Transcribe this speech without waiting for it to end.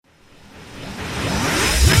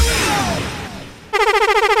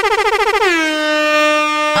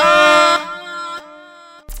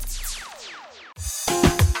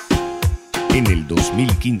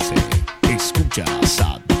2015. Escuchas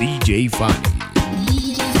a DJ Fanny.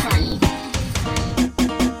 DJ Fanny.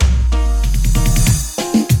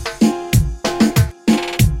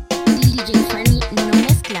 DJ Fanny no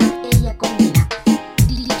mezcla, ella combina.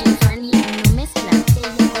 DJ Fanny no mezcla,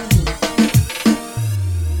 ella combina.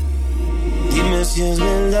 Dime si es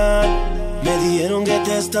verdad, me dijeron que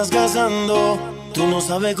te estás casando. Tú no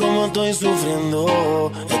sabes cómo estoy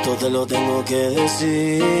sufriendo, esto te lo tengo que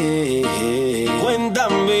decir.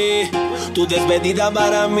 Cuéntame, tu despedida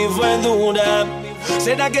para mí fue dura.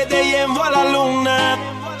 ¿Será que te llevo a la luna?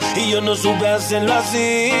 Y yo no supe hacerlo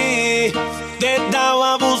así. Te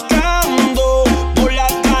estaba buscando por la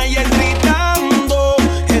calle gritando,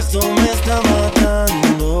 esto me está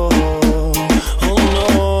matando. Oh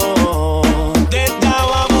no. Te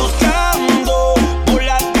estaba buscando por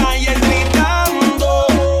la calle gritando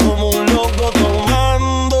como un loco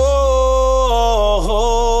tomando.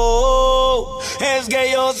 Es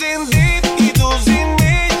que yo sin ti y tú sin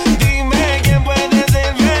mí, dime quién puede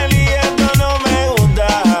ser feliz. Esto no me gusta,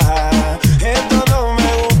 esto no me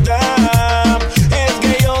gusta. Es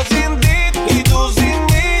que yo sin ti y tú sin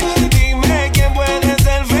mí, dime quién puede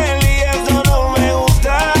ser feliz. Esto no me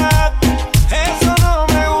gusta, eso no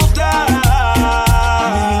me gusta.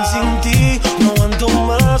 Vivir sin ti no aguanto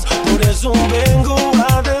más, por eso vengo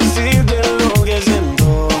a decirte lo que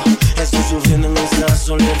siento. Estoy sufriendo en esta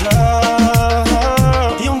soledad.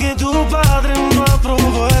 Y aunque tu padre no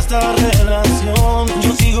aprobó esta relación,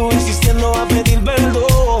 yo sigo insistiendo a pedir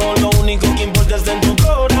perdón. Lo único que importa es en tu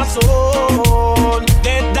corazón.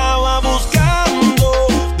 Te estaba buscando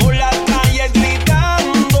por las calles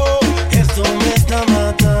gritando, esto me está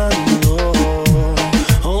matando.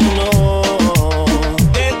 Oh no.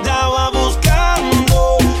 Te estaba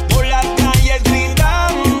buscando por las calles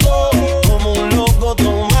gritando como un loco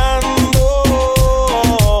tomando.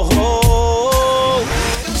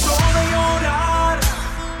 Cansó de llorar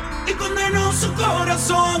y condenó su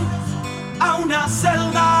corazón a una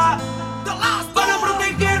celda para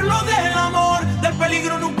protegerlo del amor, del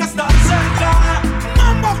peligro nunca estar cerca.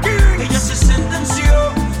 Ella se sentenció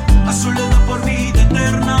a soledad por vida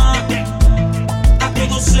eterna, a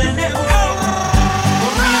todo se negó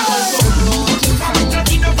por miedo al dolor.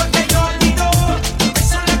 Y no fue que ella olvidó,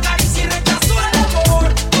 besó la caricia y rechazó el amor.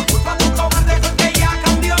 Por culpa de un cobarde fue que ella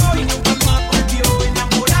cambió y nunca más volvió a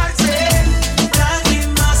enamorarse.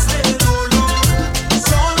 Lágrimas de dolor,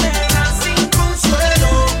 soledad sin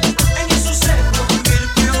consuelo, en eso se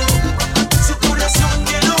convirtió su corazón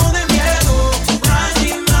lleno de miedo.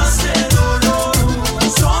 Lágrimas de dolor,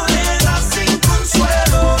 soledad sin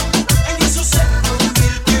consuelo, en eso se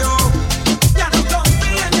convirtió. Ya no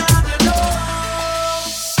confía en nadie, no.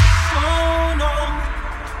 Oh, no.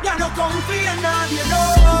 Ya no confía en nadie, no.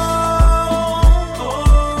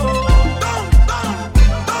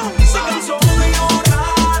 Se cansó de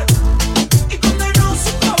llorar y condenó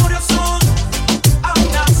su corazón a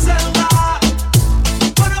una celda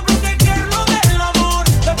para protegerlo del amor,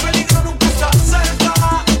 del peligro nunca estar cerca.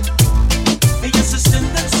 Ella se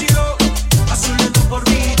sentenció a soledad por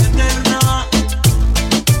vida eterna,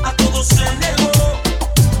 a todo se negó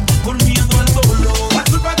por miedo al dolor. La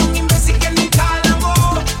culpa de un imbécil que nunca la amó,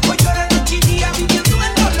 hoy llora noche y día viviendo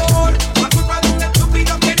el dolor. La culpa de un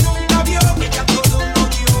estúpido que nunca vio que ya todo lo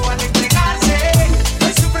dio al entregarse.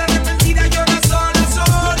 Hoy sufre arrepentida, llora sol a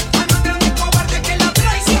sol, al más grande cobarde que la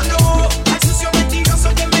traicionó, al sucio mentiroso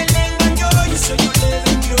que me le engañó, y eso yo le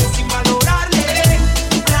vendió sin valorarle.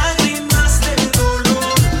 Lágrimas de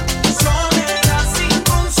dolor, soledad sin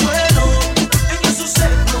consuelo, en eso se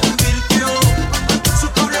convirtió su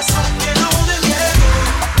corazón lleno de miedo.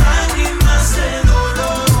 Lágrimas de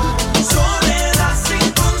dolor, soledad sin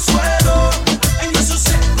consuelo, en eso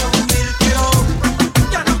se convirtió.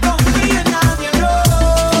 Ya no confía en nadie, no.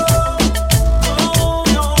 Oh,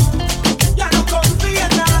 no. Ya no confía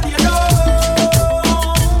en nadie, no.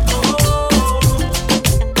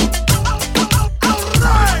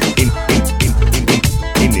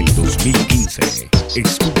 En el 2015.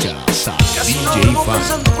 Escuchas a Casi no DJ duermo Fanny.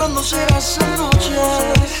 pensando cuándo será esa noche,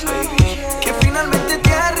 que finalmente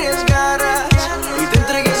te arriesgarás y te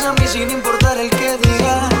entregues a mí sin importar el que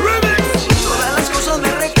diga. Todas las cosas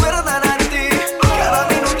me recuerdan a ti, cada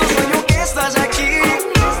minuto sueño que estás aquí.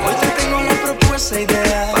 Hoy te tengo la propuesta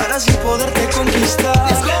ideal para así poderte conquistar.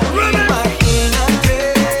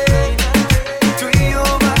 Imagínate, tú y yo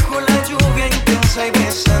bajo la lluvia intensa y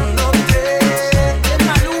besándote.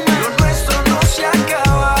 Lo nuestro no se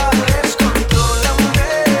acaba, descontrólame.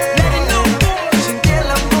 Sin ti el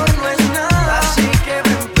amor no es nada, así que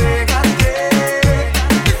ven, pégate.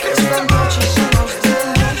 Esta noche se nos dé.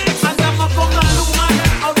 Andamos con Maluma,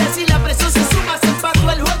 ahora si la presión se suma, se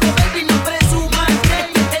empató el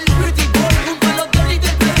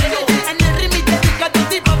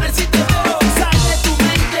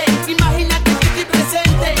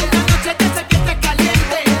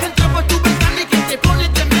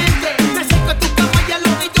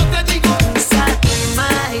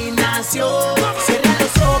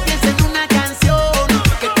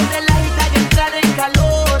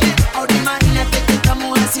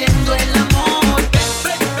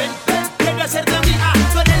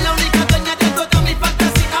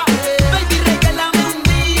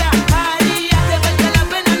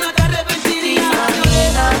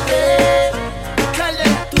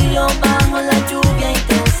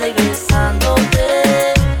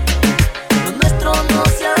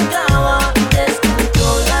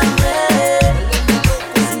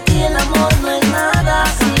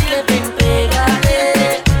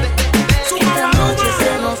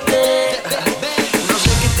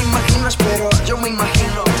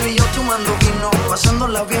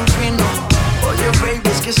fino. Oye, baby,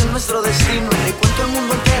 es que ese es nuestro destino. Le cuento al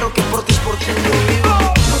mundo entero que por ti es por quien yo vivo.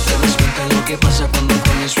 No te das cuenta de lo que pasa cuando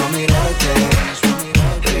comienzo a mirarte.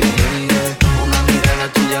 Una mirada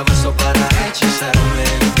tuya bastó para hechizarme.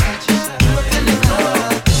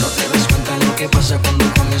 No te das cuenta de lo que pasa cuando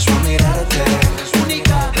comienzo a mirarte.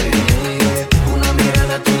 Una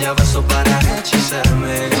mirada tuya bastó para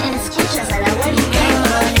hechizarme. Escuchas a la abuelita.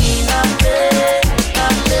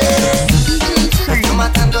 Me está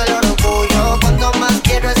matando el orgullo. Cuanto más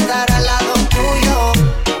quiero estar al lado tuyo.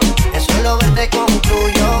 Es solo verte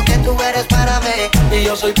concluyo que tú eres para mí y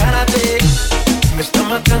yo soy para ti. Me está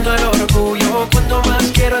matando el orgullo. Cuanto más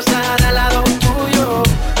quiero estar al lado tuyo.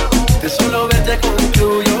 De solo verte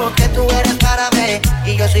concluyo que tú eres para mí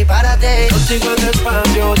y yo soy para ti. Contigo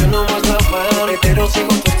despacio, yo no más afán, pero sigo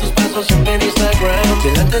todos tus pasos siempre en Instagram.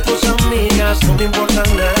 Delante de tus amigas no me importa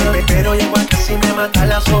nada, pero igual casi me mata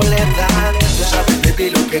la soledad. Tú sabes, baby,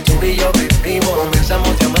 lo que tú y yo vivimos.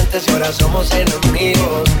 Comenzamos diamantes y ahora somos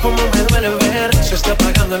enemigos. Como me duele ver, se está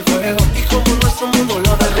apagando el fuego y como nuestro mundo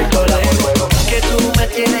lo derrito lejos. Que tú me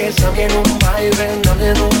tienes también un baile,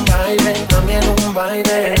 también un baile, también un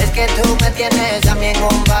baile. Es que tú me tienes también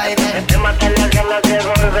un baile. Te matan las ganas de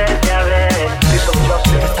volverte a ver.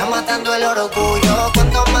 Me está matando el orgullo.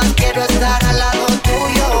 Cuanto más quiero estar al lado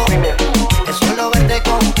tuyo. Es solo verte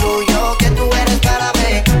concluyo que tú eres para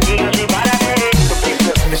mí y yo soy para ti.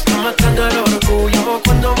 Me está matando el orgullo.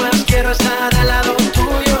 Cuanto más quiero estar al lado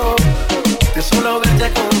tuyo. De solo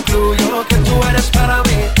verte concluyo que tú eres para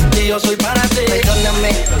mí y yo soy para ti.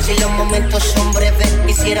 Perdóname si los momentos son breves.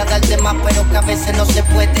 Quisiera darte más pero que a veces no se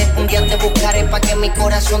puede. Un día te buscaré pa' que mi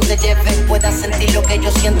corazón te lleve. Puedas sentir lo que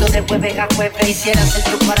yo siento de jueves a jueves. Quisiera ser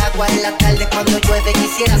tu paraguas en la tarde cuando llueve.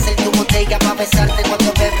 Quisiera ser tu botella pa' besarte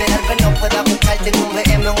cuando bebes. Tal vez no pueda buscarte en un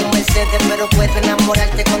BM o un Mercedes, pero puedo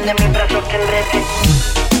enamorarte con de mis brazos te enredes.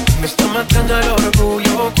 Me está matando el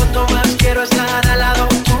orgullo. Cuanto más quiero estar al lado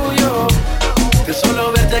tuyo. De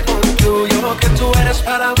solo verte concluyo que tú eres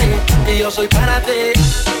para mí y yo soy para ti.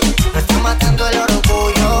 Me está matando el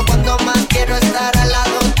orgullo. Cuanto más quiero estar al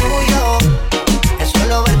lado tuyo. Es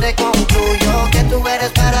solo verte concluyo que tú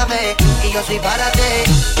eres para mí y yo soy para ti.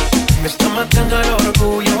 Me está matando el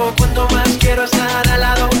orgullo. Cuanto más quiero estar al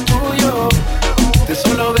lado tuyo. De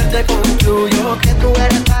solo verte concluyo que tú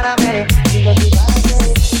eres para mí y yo soy para ti.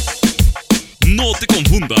 No te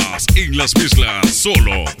confundas, en las mezclas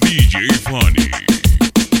solo DJ Fanny.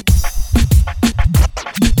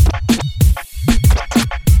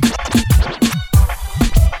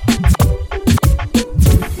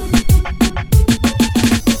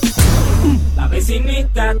 La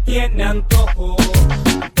vecinita tiene antojo,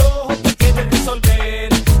 antojo que quiere resolver.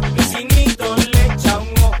 El vecinito le echa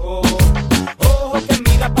un ojo, ojo que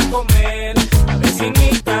mira pa' comer. La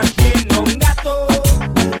vecinita tiene un gato,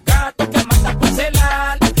 gato que mata por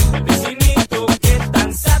celar. El vecinito que es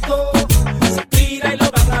tan sato, se tira y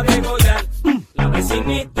lo van a degollar. La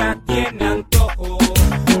vecinita tiene antojo,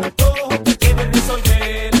 antojo que quiere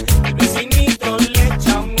resolver. El vecinito le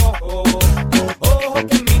echa un ojo, ojo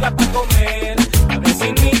que mira pa' comer. La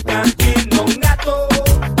vecinita tiene un gato,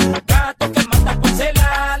 gato que mata por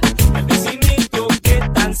celar. El vecinito que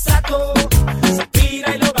es tan sato, se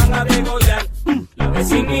tira y lo van a degollar. La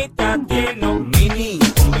vecinita tiene un mini,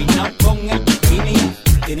 combinado con el bikini.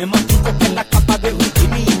 Tiene más truco que la capa de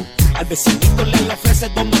Houdini. Al vecinito le ofrece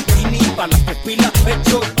dos martini, para las pupilas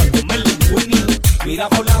pecho, para comer linguini. Mira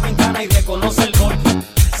por la ventana y reconoce el golpe.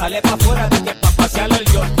 Sale pa' afuera de que pa' pasearlo el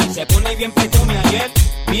yorkie. Se pone bien petón y ayer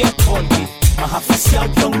bien porky. Más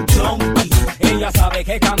oficial que un junkie. Ella sabe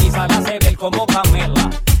que camisa la hace ver como Pamela.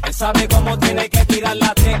 Él sabe cómo tiene que tirar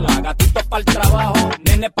la tela. Gatitos pa'l trabajo,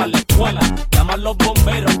 nene pa' la escuela. Llaman los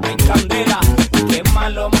bomberos en candela. Qué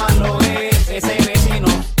malo, malo es ese vecino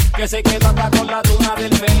que se quedó acá con la duna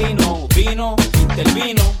del felino. Vino,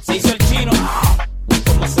 intervino, se hizo el chino.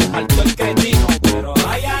 Como se saltó el cretino. Pero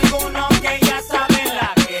hay algunos que ya saben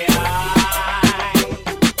la que hay.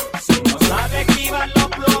 Si no sabes esquivar los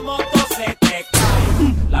plomos, se te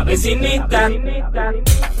cae. La vecinita.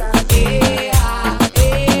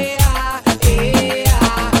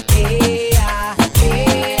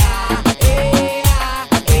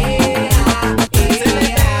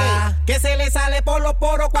 Que se le sale por los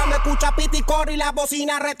poros cuando escucha piticor y la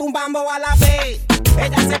bocina retumbando a la vez.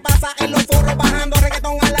 Ella se pasa en los forros bajando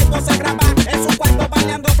reggaetón a la y se graba en su cuarto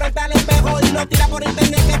bailando frente al espejo y lo tira por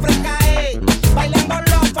internet que fresca es. Bailando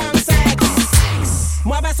los fansex.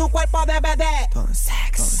 Mueve su cuerpo de BD.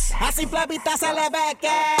 A simple vista se le ve que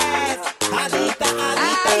es adicta,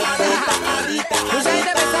 adicta, adicta, adicta. Mucha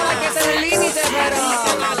gente pensaba que ese era el límite, pero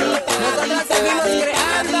nosotros seguimos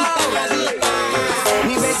creando.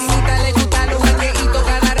 Mi vecino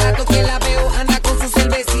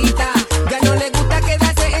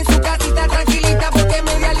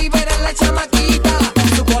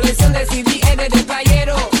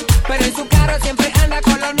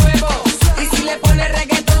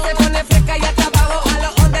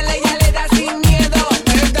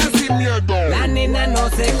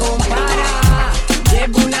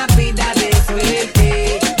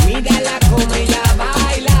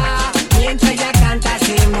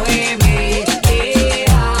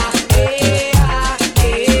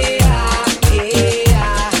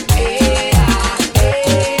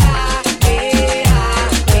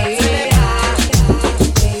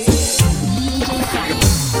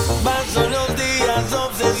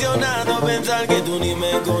aficionado a pensar que tú ni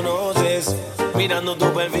me conoces. Mirando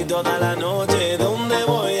tu perfil toda la noche, ¿dónde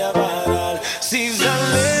voy a parar? Si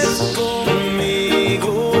sales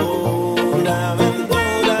conmigo, una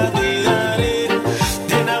aventura te daré.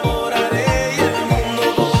 Te enamoraré y el mundo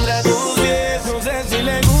pondrá tus pies. No sé si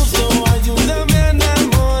le gusto, ayúdame a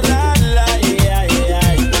enamorarla.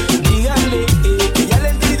 Dígale que ya le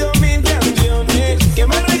he escrito 1000 canciones, que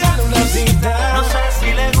me regale una cita. No sé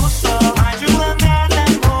si le gustó, ayúdame a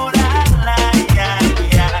enamorarla.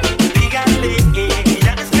 Dígale que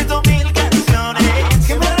ya le he escrito 1000 canciones,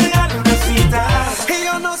 que me regale una cita. Y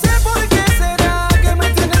yo no sé por qué será que me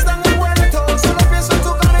tienes tan envuelto. Solo pienso en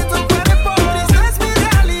tu cara y tu cuerpo. Esta es mi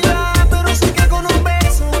realidad, pero sé que con un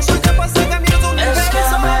beso soy capaz de cambiar tu universo. Es que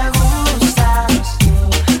me gustas tú,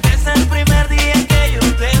 desde el primer día que yo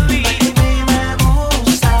te vi. Baby, me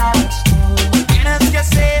gustas tú. Tienes que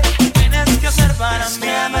hacer para mí.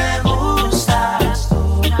 Me gustas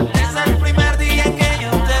tú, desde el primer día que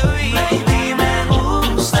yo te vi. Baby, me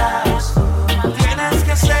gustas tú. Tienes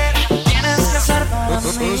que hacer para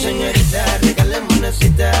mí. Señorita, regálame una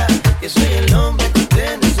cita, que soy el hombre que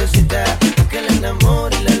usted necesita, que le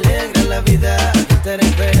enamore y le alegra la vida. Estaré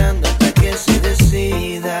esperando hasta que se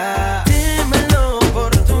decida. Dime la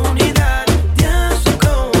oportunidad de a su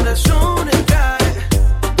corazón entrar,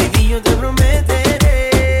 y yo te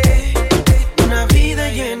prometeré una vida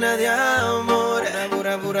llena de amor.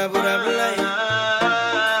 Pura playa.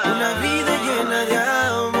 Una vida llena de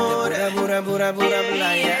amor. Pura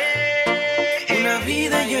playa. Una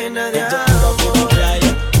vida llena de amor.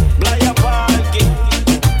 Playa Parking.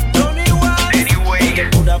 Tony White.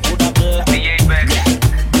 Pura playa.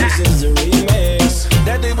 This is the remix.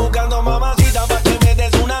 Te estoy buscando, mamacita, pa' que me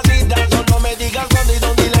des una cita. Solo me digas cuándo y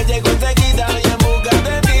dónde, y le llego enseguida. Y en busca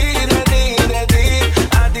de ti.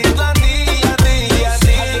 A ti.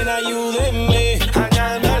 Alguien ayúdenme a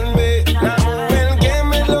ganarme la mujer que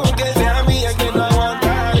me enloquece a mí, es que no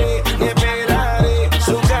aguantaré ni esperaré.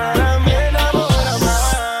 Su cara me enamora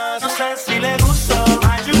más. No sé si le gustó,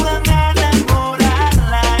 ayúdame a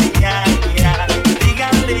enamorarla.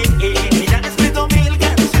 Dígale que ya le he escrito 1000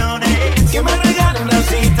 canciones, Que me regale una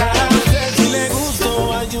cita. No sé si le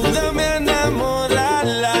gustó, ayúdame a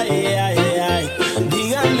enamorarla.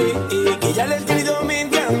 Dígale que ya le he escrito 1000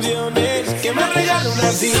 canciones, que me regale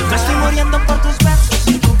una cita. Me estoy muriendo por tus besos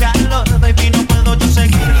y tu calor, baby, no puedo yo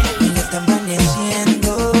seguir. Ya está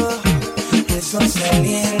amaneciendo, el sol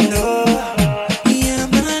saliendo, y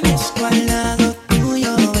amanezco al lado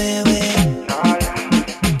tuyo, bebé.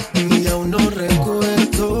 Y aún no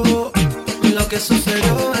recuerdo lo que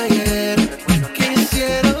sucedió ayer.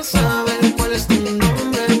 Quisiera saber cuál es tu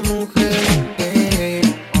nombre, mujer.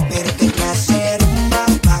 Pero qué clase de rumba,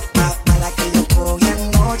 pa' la que yo cogí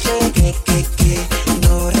anoche, que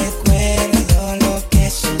no recuerdo lo que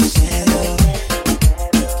sucedió.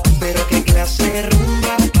 Pero qué clase de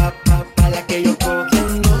rumba, pa' la que yo cogí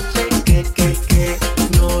anoche, que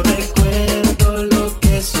no recuerdo lo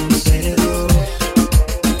que sucedió.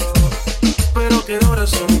 Pero qué horas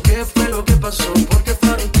son, qué fue lo que pasó, porque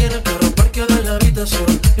Farron tiene el carro parqueado en la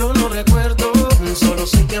habitación. Yo no recuerdo, solo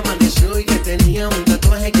sé que amaneció y que tenía un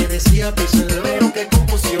tatuaje que decía písenlo. Pero qué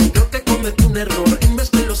confusión, creo que cometí un error. En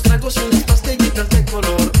vez de los tragos y las pastillitas de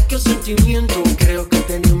color, qué sentimiento, creo que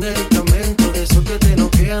tenía un medicamento de eso que te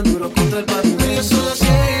noquean duro contra el pavimento. Son las 6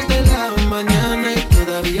 de la mañana y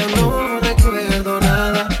todavía no recuerdo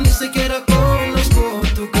nada. Ni siquiera conozco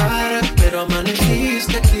tu cara, pero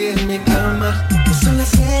amaneciste aquí en mi cama. Son las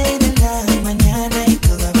 6 de la mañana y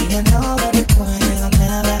todavía no recuerdo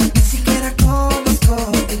nada. Ni siquiera conozco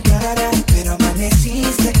tu cara, pero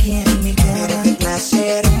amaneciste aquí en mi cama. Pero qué clase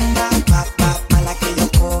de rumba, pa' la que yo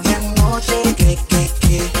cogí anoche, que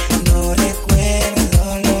no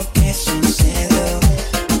recuerdo lo que sucedió.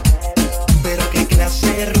 Pero qué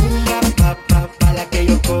clase de rumba, pa' la que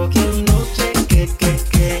yo cogí anoche, que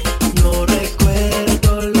no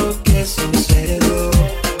recuerdo lo que sucedió.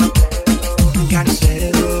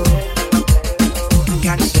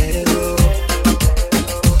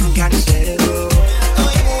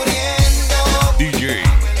 Estoy muriendo, DJ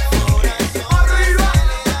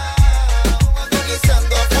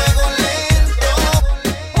utilizando fuego lento.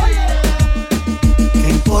 ¿Qué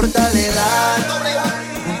importa la edad?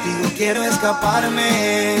 Contigo quiero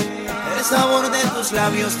escaparme. El sabor de tus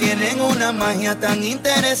labios tienen una magia tan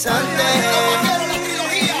interesante.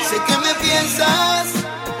 Sé que me piensas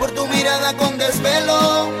por tu mirada con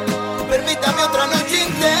desvelo. Permítame otra noche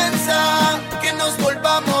intensa, que nos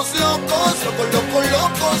volvamos locos,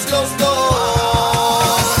 locos los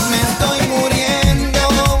dos. Me estoy muriendo,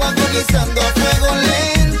 agonizando a fuego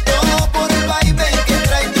lento, por el baile que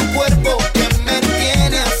trae tu cuerpo, que me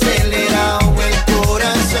tiene así.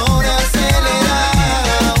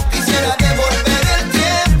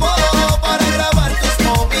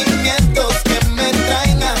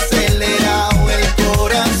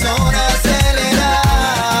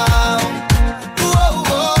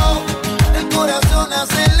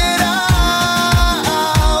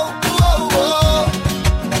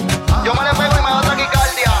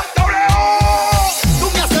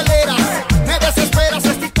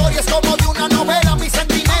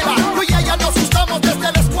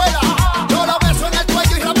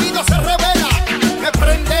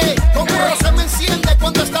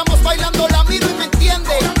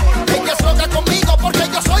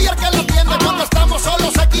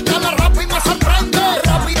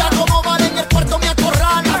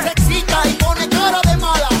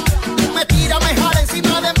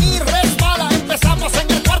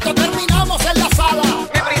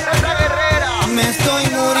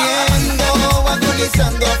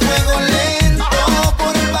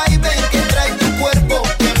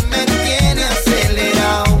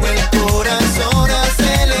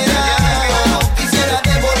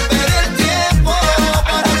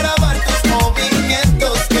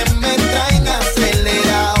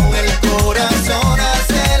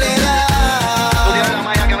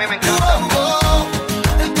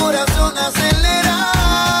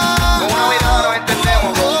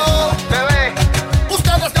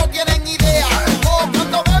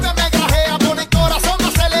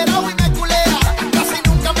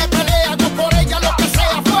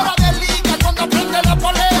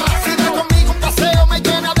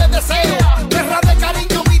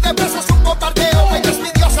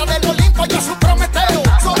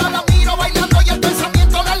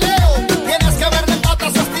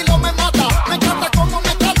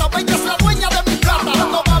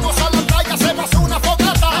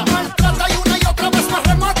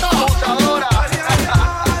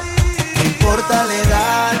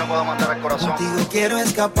 Contigo quiero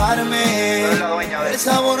escaparme. El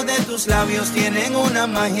sabor de tus labios tienen una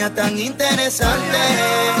magia tan interesante.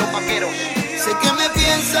 Sé que me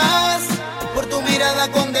piensas por tu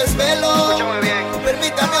mirada con desvelo.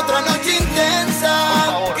 Permítame otra noche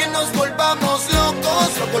intensa, que nos volvamos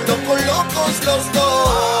locos, locos los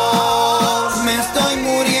dos. Me estoy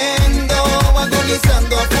muriendo,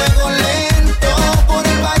 agonizando a fuego lento por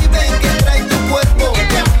el vaivén que trae tu cuerpo,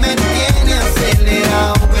 que me tiene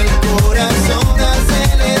acelerado, el corazón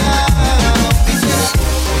acelerado.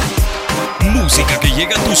 Música que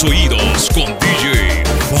llega a tus oídos con DJ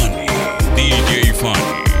Fanny. DJ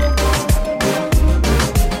Fanny.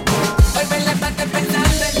 Hoy me levanté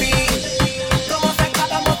pensando en mí, cómo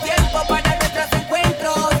sacábamos tiempo para nuestros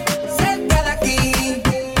encuentros cerca de aquí.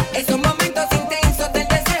 Esos momentos intensos del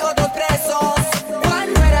deseo de presos.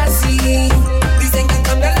 Cuando era así, dicen que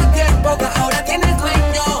cambian los tiempos, que ahora tienes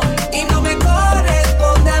dueño y no me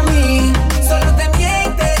corresponde a mí. Solo te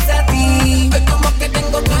mientes a ti. Es como que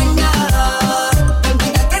tengo ganas,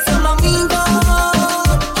 olvida que somos amigos.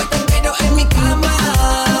 Hoy te quiero en mi cama.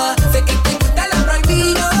 Sé que te gusta lo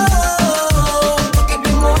prohibido, porque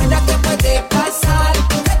vimos la que puede pasar.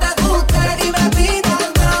 Que te gusta y me olvidas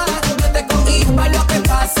más. No te cogí pa' lo que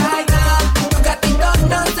pasa ya. Tu gatito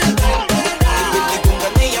no se perderá. Te con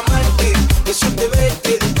ganas de llamarte, desearte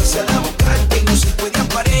verte, después a la buscarte y no se puede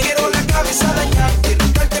aparecer. Quiero la cabeza dañarte,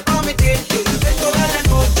 roncarte pa' meterte, de toda la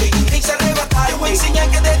noche y me hice arrebatar. Te voy a enseñar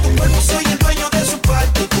que de tu cuerpo soy el dueño de su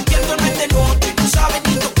parte. Cumpliendo esta noche, no sabes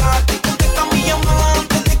ni tocarte. Contesta mi llamada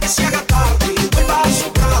antes de que se haga tarde. Vuelva a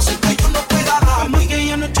su casa, que yo no pueda dar. Como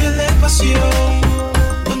aquella noche de pasión,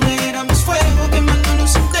 donde éramos fuego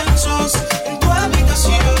quemándonos intensos en tu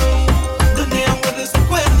habitación, donde aún guardas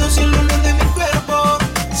recuerdos y el olor de mi cuerpo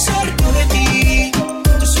cerca de ti.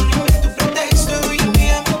 Tú solo inventas un pretexto y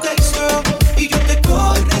envíame un texto y yo te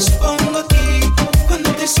correspondo a ti.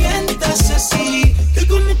 Cuando te sientas así, es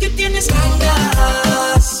como que tienes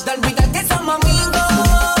ganas De olvidar que somos amigos.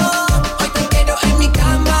 Hoy te quiero en mi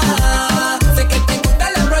cama. Sé que te gusta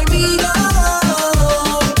lo prohibido,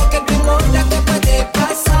 porque vimos la que puede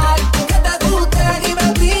pasar. Que te gusta y me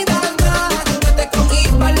olvidas más. No te cogí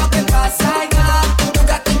pa' lo que pasa ya. Tu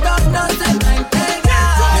gatito no se va a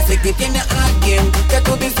entregar. Yo sé que tiene a alguien que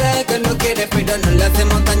tú dices que no quieres, pero no le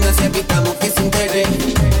hacemos daño si evitamos que se entere.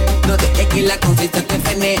 No dejes que la conciencia te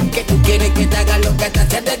frene, que tú quieres que te haga lo que te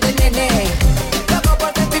hace desde nene. Loco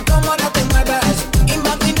por ti como no te mueves,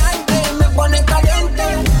 imaginarte me pone caliente.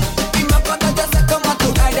 Y más cuando yo sé cómo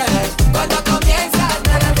tú eres, cuando comienzas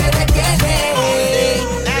nada te detiene.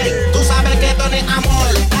 Tú sabes que esto no es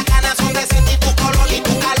amor, las ganas son de sentir tu color y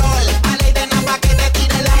tu calor. A ley de nada pa' que te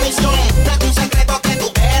tire la misión. No es un secreto que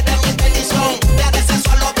tú eres mi bendición. Te haré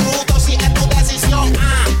sexo a lo bruto si es tu decisión.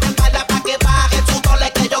 Espalda pa' que baje el sudor,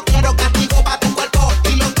 es que yo quiero castigo pa' tu cuerpo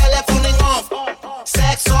y los teléfonos en off.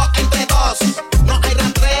 Sexo entre dos, no hay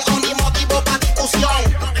rastreo ni motivo pa' discusión.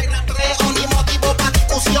 No hay rastreo ni motivo pa'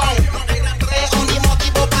 discusión. No hay rastreo ni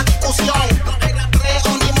motivo pa' discusión. No hay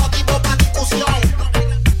rastreo ni motivo pa' discusión.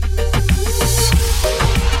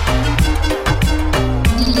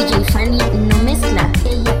 DJ Fanny no mezcla,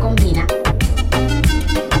 ella combina.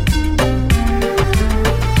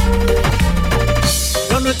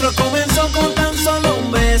 Lo nuestro comenzó con tan solo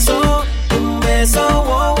un beso,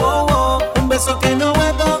 wow, wow, wow. Un beso que no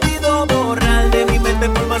he podido borrar de mi mente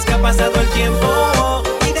por más que ha pasado el tiempo.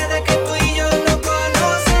 Y desde que tú y yo nos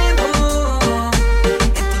conocemos,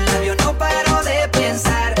 en tus labios no paro de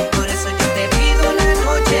pensar. Por eso yo te pido una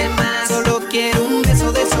noche más. Solo quiero un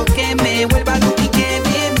beso de esos que me vuelva loco y que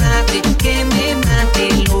me mate,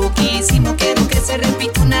 loquísimo. Quiero que se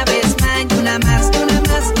repita una vez más, y una más, y una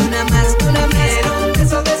más, y una más, y una más. Quiero un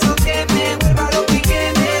beso de esos que me vuelva loco y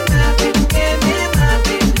que me mate,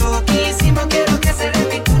 loquísimo. Quiero que se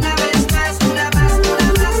repita una vez más, una más,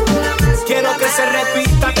 una más, una más. Quiero que se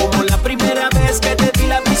repita como la primera vez que te di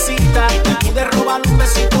la visita. Y pude robar un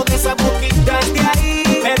besito de esa boquita. Desde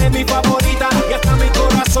ahí eres mi favorita y hasta mi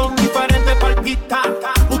corazón diferente palpita.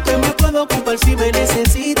 Usted me puede ocupar si me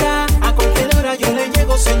necesita. A cualquier hora yo le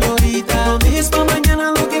llego, señorita. No dejes pa'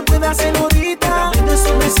 mañana lo que pueda hacer ahorita. Dame de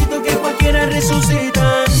esos besitos que cualquiera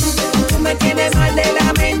resucita. Tú me tienes mal de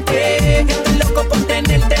la mente. Estoy loco por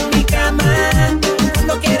tenerte en mi cama.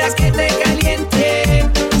 Cuando quieras que te caliente,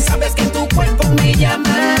 sabes que tu cuerpo me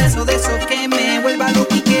llama. Eso de eso que me vuelva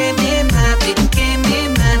loco y que me mate,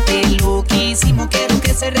 loquísimo. Quiero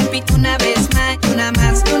que se repita una vez más, y una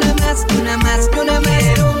más, y una más, y una más, y una más.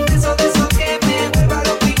 Quiero un beso de eso que me vuelva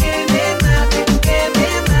loco y que me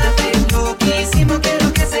mate, loquísimo.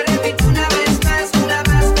 Quiero que se repita una vez más, una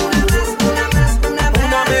más, una más, una más, una más.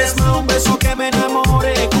 Una vez más un beso que me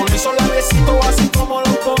enamore, con eso la vecina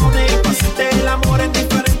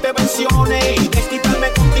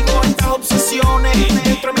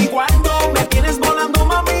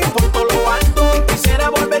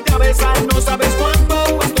regresar, no sabes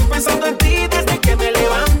cuándo. Estoy pensando en ti desde que me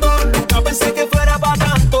levanto. Nunca pensé que fuera para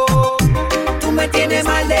tanto. Tú me tienes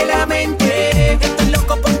mal de la mente. Estoy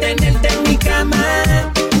loco por tenerte en mi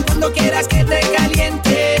cama. Cuando quieras que te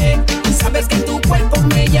caliente, sabes que tu cuerpo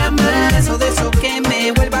me llama. Eso de eso que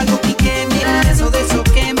me vuelva loco y que mira. Eso de eso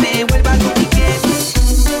que me vuelva loco y que.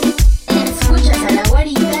 Escuchas a la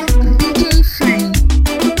guarita, DJ Fanny.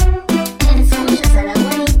 Escuchas a la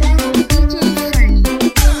guarita, DJ Fanny.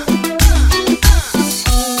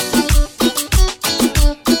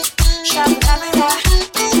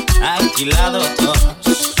 Alquilado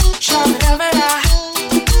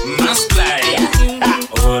más playa.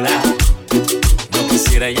 Hola, no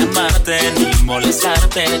quisiera llamarte ni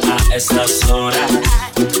molestarte a estas horas.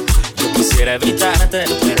 Yo quisiera evitarte,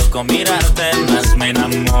 pero con mirarte más me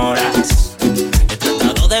enamoras. He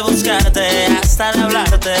tratado de buscarte hasta de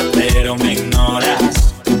hablarte, pero me ignoras.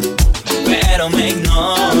 Pero me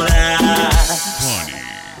ignoras.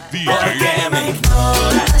 ¿Por qué me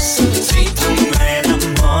ignoras? Si tú me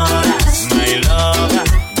enamoras, my lover,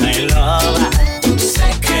 my lover. Sé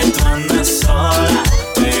que tú andas sola,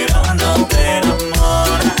 pero no te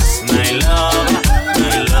enamoras, my lover,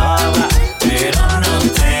 pero no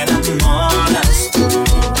te enamoras. Tú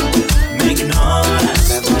me ignoras.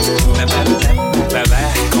 Bebé,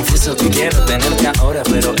 confieso que quiero tenerte ahora,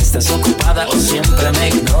 pero estás ocupada o siempre me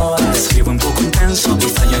ignoras. Escribo un poco intenso y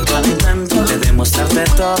fallo en cada intento de demostrarte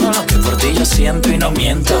todo lo que por ti yo siento y no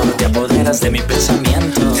miento. Te apoderas de mi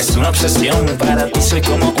pensamiento, es una obsesión. Para ti soy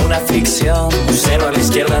como una ficción. Un cero a la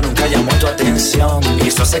izquierda nunca llamó tu atención y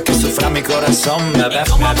eso hace que sufra mi corazón, bebé.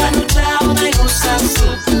 Como me han luchado, me gustas tú.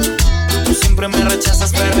 Tú siempre me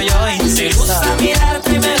rechazas, pero yo insisto. Me gusta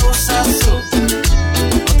mirarte y me gustas tú.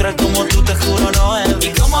 Otra como tú, te juro, no he visto.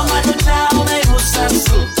 Y como me han luchado, me gustas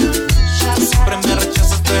tú. Tú siempre me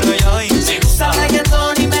rechazas, pero yo insisto. Me gusta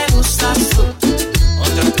reggaeton y me gustas tú.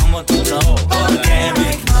 Otra como tú, no. ¿Por qué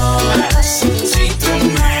me ignoras? Si tú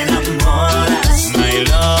me enamoras, my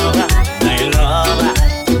lover, my lover.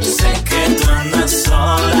 Sé que tú andas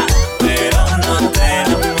sola, pero no te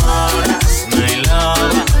enamoras, my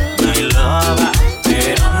lover, my lover.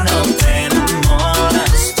 Pero no te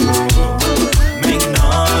enamoras tú. Me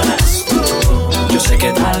ignoras tú. Yo sé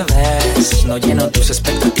que tal vez no lleno tus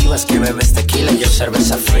expectativas, que bebes tequila y yo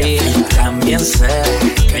cerveza fría. También sé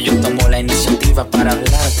que yo tomo la iniciativa para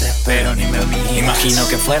hablarte, pero ni me vi. Imagino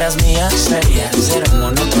que fueras mía, sería cero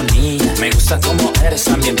monotonía. Me gusta como eres,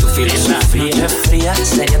 también tu filosofía. Noche fría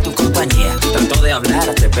sería tu compañía. Trato de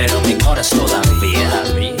hablarte, pero me ignoras todavía.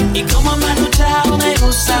 Y como me han luchado, me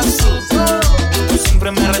gustas tú. Tú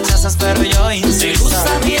siempre me rechazas, pero yo insisto. Me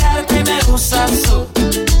gusta mirarte y me gustas tú.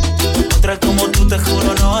 Otra como tú, te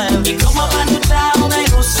juro, no he visto. Y como me han luchado, me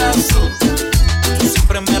gustas tú. Tú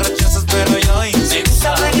siempre me rechazas, pero yo insisto. Me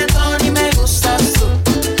gusta reggaeton y me gustas tú.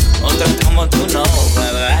 Otra como tú, no,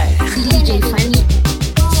 bebé. DJ Fanny.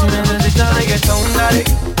 Si necesitas reggaeton, dale.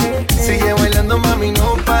 Sigue bailando, mami,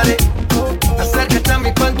 no pare. Acércate a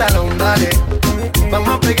mi pantalón, dale. Vamos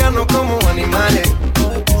a pegarnos como animales.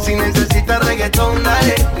 Si necesitas reggaeton,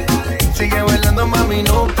 dale. Sigue bailando, mami,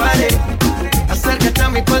 no pare. Acércate a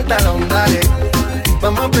mi pantalón, dale.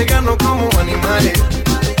 Vamos a pegarnos como animales.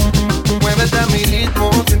 Muévete a mi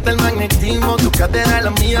ritmo, siente el magnetismo. Tu cadera es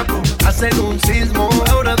la mía, hacen un sismo.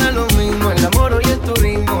 Ahora da lo mismo, el amor y el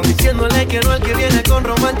turismo. Diciéndole que no al que viene con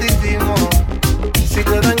romanticismo. Si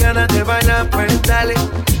te dan ganas de bailar, pues dale.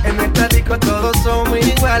 En esta disco todos somos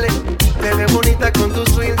iguales. Te ves bonita con tu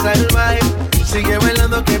swing salvaje. Sigue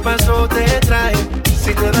bailando, ¿qué pasó? Te trae.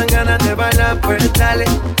 Si te dan ganas de bailar, pues dale.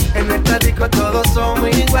 En esta disco todos somos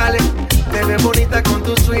iguales. Te ves bonita con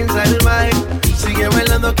tu swing salvaje. Sigue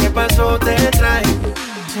bailando, ¿qué pasó? Te trae.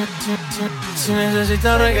 Si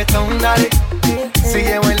necesitas reggaeton, dale.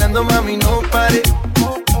 Sigue bailando, mami, no pare.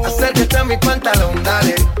 Acércate a mi pantalón,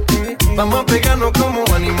 dale. Vamos a pegarnos como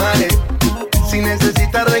animales. Si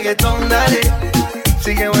necesitas reggaeton, dale.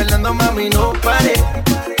 Sigue bailando, mami, no pare.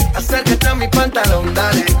 Acércate a mi pantalón,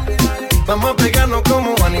 dale. Vamos a pegarnos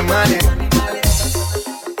como animales.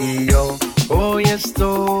 Y yo hoy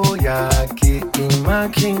estoy aquí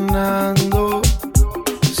imaginando.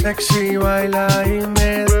 Sexy baila y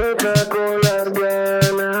me deja con las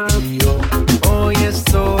ganas. Y yo hoy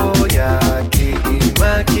estoy aquí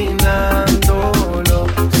imaginándolo.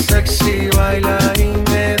 Sexy baila y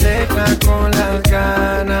me deja con las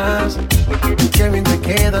ganas. Qué bien te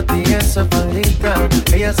queda a ti esa faldita.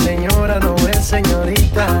 Ella señora no es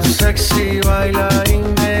señorita. Sexy baila y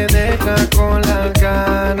me deja con las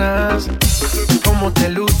ganas. Como cómo te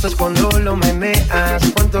luces cuando lo meneas.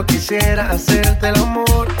 Cuánto quisiera hacerte el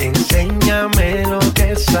amor. Enséñame lo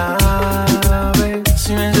que sabes.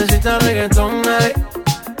 Si necesitas reggaetón, dale.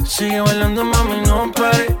 Sigue bailando, mami, no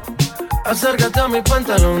pare. Acércate a mi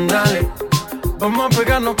pantalón, dale. Vamos a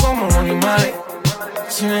pegarnos como animales.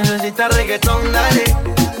 Si necesitas reggaetón, dale.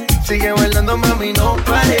 Sigue bailando, mami, no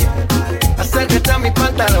pare. Acércate a mi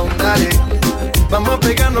pantalón, dale. Vamos a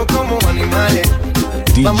pegarnos como animales.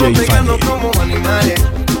 Vamos a pegarnos como animales.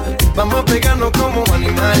 Vamos a pegarnos como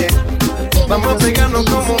animales. Vamos a pegarnos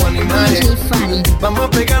como animales. Vamos a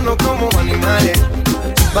pegarnos como animales.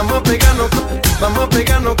 Vamos a pegarnos, vamos a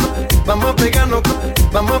pegarnos, vamos a pegarnos,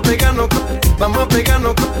 vamos a pegarnos, vamos a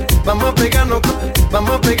pegarnos, vamos a pegarnos,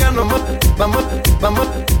 vamos a pegarnos, vamos a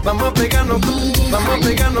pegarnos, vamos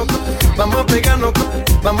a pegarnos, vamos a pegarnos,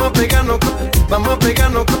 vamos a pegarnos, vamos a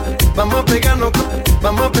pegarnos, vamos a pegarnos,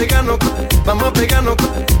 vamos a pegarnos, vamos a pegarnos,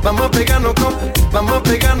 vamos a pegarnos, vamos a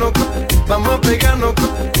pegarnos, vamos a pegarnos,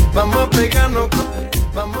 vamos a pegarnos,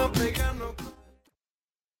 vamos a pegarnos.